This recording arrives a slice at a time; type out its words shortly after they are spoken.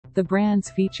The brands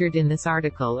featured in this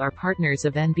article are partners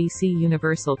of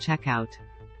NBCUniversal Checkout.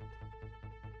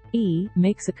 E.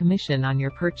 Makes a commission on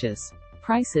your purchase.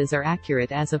 Prices are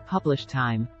accurate as of publish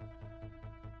time.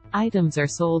 Items are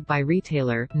sold by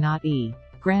retailer, not E.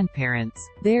 Grandparents.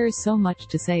 There's so much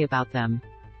to say about them.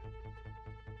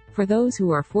 For those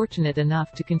who are fortunate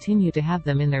enough to continue to have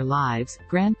them in their lives,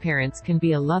 grandparents can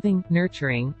be a loving,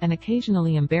 nurturing, and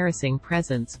occasionally embarrassing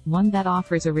presence, one that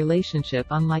offers a relationship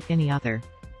unlike any other.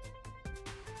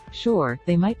 Sure,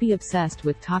 they might be obsessed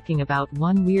with talking about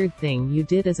one weird thing you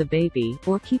did as a baby,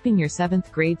 or keeping your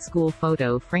 7th grade school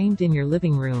photo framed in your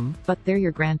living room, but they're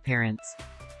your grandparents.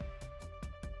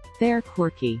 They're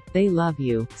quirky, they love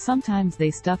you, sometimes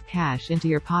they stuff cash into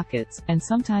your pockets, and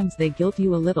sometimes they guilt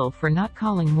you a little for not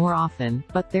calling more often,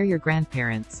 but they're your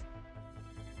grandparents.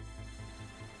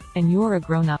 And you're a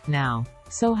grown-up now.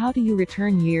 So how do you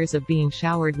return years of being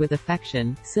showered with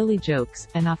affection, silly jokes,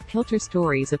 and off-kilter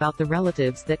stories about the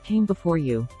relatives that came before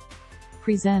you?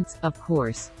 Presents, of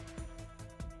course.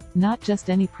 Not just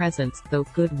any presents, though,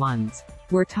 good ones.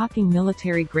 We're talking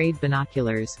military-grade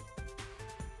binoculars.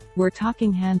 We're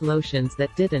talking hand lotions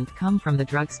that didn't come from the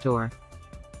drugstore.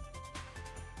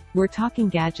 We're talking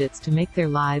gadgets to make their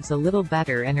lives a little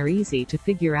better and are easy to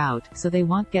figure out, so they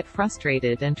won't get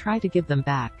frustrated and try to give them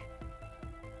back.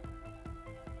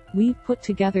 We've put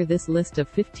together this list of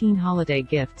 15 holiday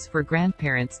gifts for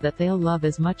grandparents that they'll love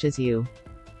as much as you.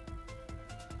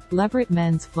 Leverett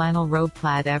men's flannel robe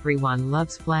plaid. Everyone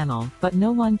loves flannel, but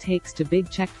no one takes to big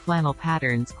checked flannel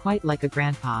patterns quite like a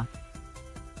grandpa.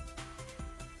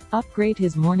 Upgrade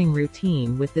his morning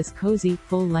routine with this cozy,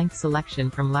 full-length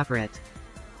selection from Leverett.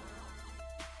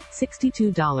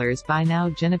 $62 Buy now.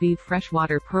 Genevieve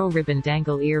freshwater pearl ribbon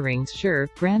dangle earrings. Sure,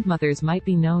 grandmothers might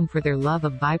be known for their love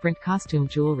of vibrant costume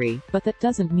jewelry, but that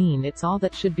doesn't mean it's all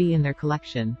that should be in their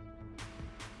collection.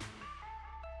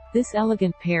 This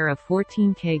elegant pair of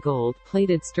 14K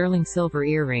gold-plated sterling silver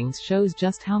earrings shows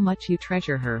just how much you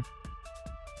treasure her.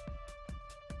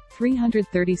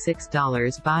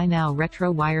 $336 Buy now.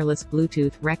 Retro wireless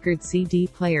Bluetooth record CD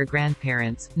player.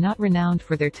 Grandparents, not renowned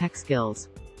for their tech skills.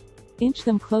 Inch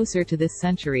them closer to this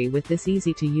century with this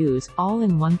easy-to-use,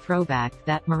 all-in-one throwback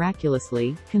that,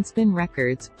 miraculously, can spin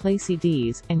records, play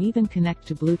CDs, and even connect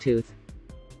to Bluetooth.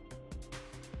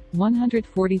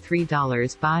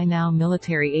 $143 Buy now.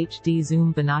 Military HD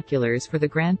zoom binoculars for the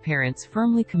grandparents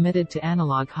firmly committed to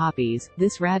analog hobbies.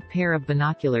 This rad pair of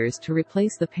binoculars to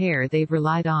replace the pair they've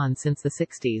relied on since the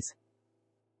 60s.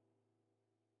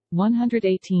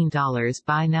 $118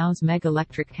 Buy now's Meg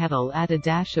electric kettle. Add a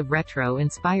dash of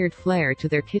retro-inspired flair to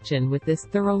their kitchen with this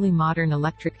thoroughly modern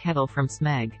electric kettle from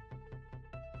Smeg.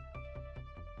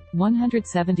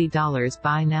 $170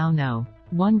 Buy now. No.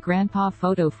 1 Grandpa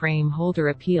photo frame holder.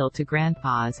 Appeal to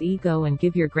grandpa's ego and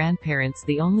give your grandparents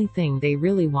the only thing they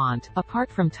really want, apart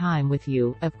from time with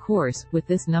you, of course, with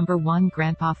this #1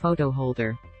 Grandpa photo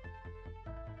holder.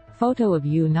 Photo of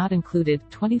you not included.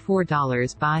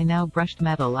 $24 Buy now. Brushed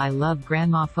metal. I love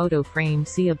grandma photo frame.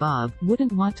 See above.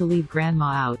 Wouldn't want to leave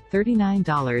grandma out.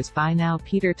 $39 Buy now.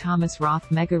 Peter Thomas Roth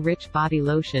Mega Rich Body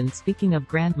Lotion. Speaking of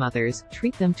grandmothers,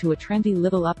 treat them to a trendy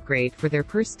little upgrade for their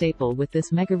purse staple with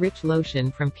this Mega Rich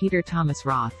lotion from Peter Thomas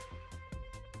Roth.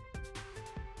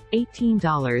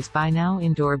 $18 Buy now.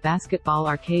 Indoor basketball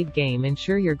arcade game.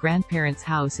 Ensure your grandparents'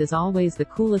 house is always the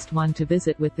coolest one to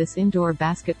visit with this indoor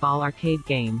basketball arcade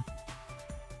game.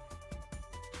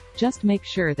 Just make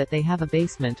sure that they have a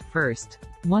basement first.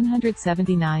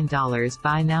 $179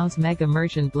 Buy now's Meg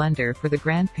immersion blender for the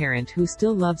grandparent who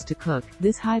still loves to cook.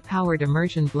 This high-powered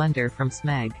immersion blender from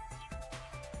Smeg.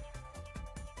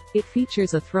 It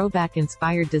features a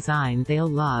throwback-inspired design they'll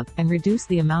love, and reduce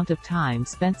the amount of time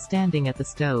spent standing at the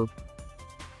stove.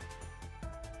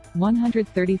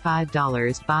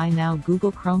 $135 Buy now.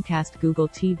 Google Chromecast Google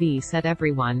TV set.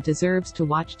 Everyone deserves to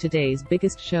watch today's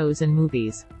biggest shows and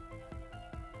movies.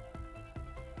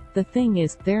 The thing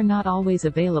is, they're not always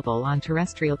available on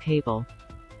terrestrial cable.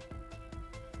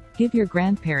 Give your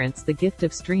grandparents the gift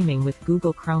of streaming with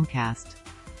Google Chromecast.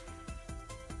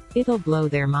 It'll blow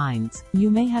their minds. You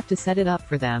may have to set it up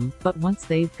for them, but once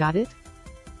they've got it,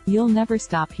 you'll never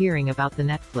stop hearing about the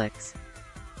Netflix.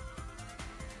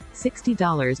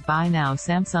 $60 Buy now.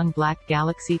 Samsung Black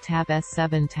Galaxy Tab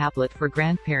S7 tablet for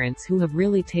grandparents who have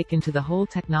really taken to the whole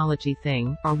technology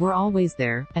thing, or were always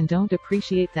there, and don't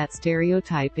appreciate that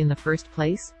stereotype in the first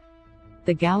place.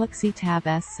 The Galaxy Tab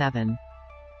S7.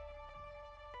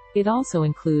 It also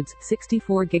includes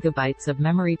 64 GB of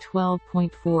memory,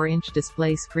 12.4-inch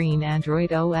display screen,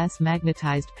 Android OS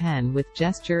magnetized pen with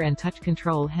gesture and touch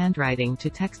control, handwriting to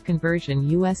text conversion,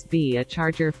 USB, a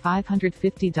charger,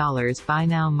 $550 buy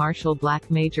now. Marshall Black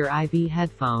Major IV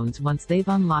headphones. Once they've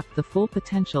unlocked the full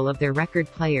potential of their record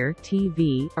player,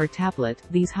 TV, or tablet,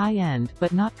 these high-end,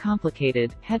 but not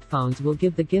complicated, headphones will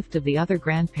give the gift of the other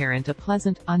grandparent a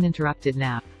pleasant, uninterrupted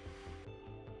nap.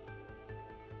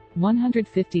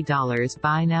 $150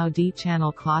 buy now.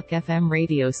 D-channel clock FM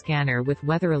radio scanner with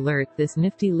weather alert. This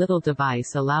nifty little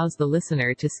device allows the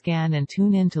listener to scan and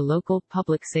tune in to local,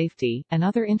 public safety, and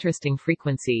other interesting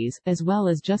frequencies, as well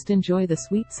as just enjoy the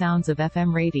sweet sounds of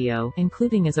FM radio,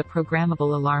 including as a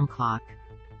programmable alarm clock.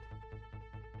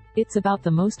 It's about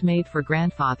the most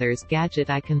made-for-grandfathers gadget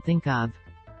I can think of.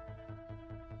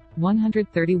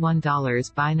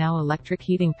 $131 buy now. Electric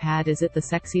heating pad. Is it the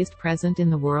sexiest present in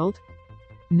the world?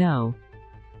 No.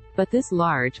 But this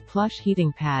large, plush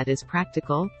heating pad is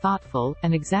practical, thoughtful,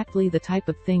 and exactly the type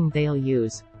of thing they'll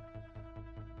use.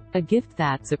 A gift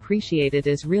that's appreciated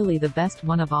is really the best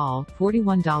one of all.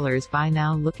 $41 buy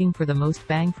now. Looking for the most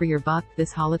bang for your buck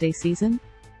this holiday season?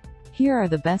 Here are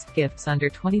the best gifts under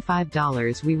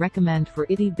 $25 we recommend for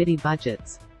itty-bitty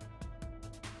budgets.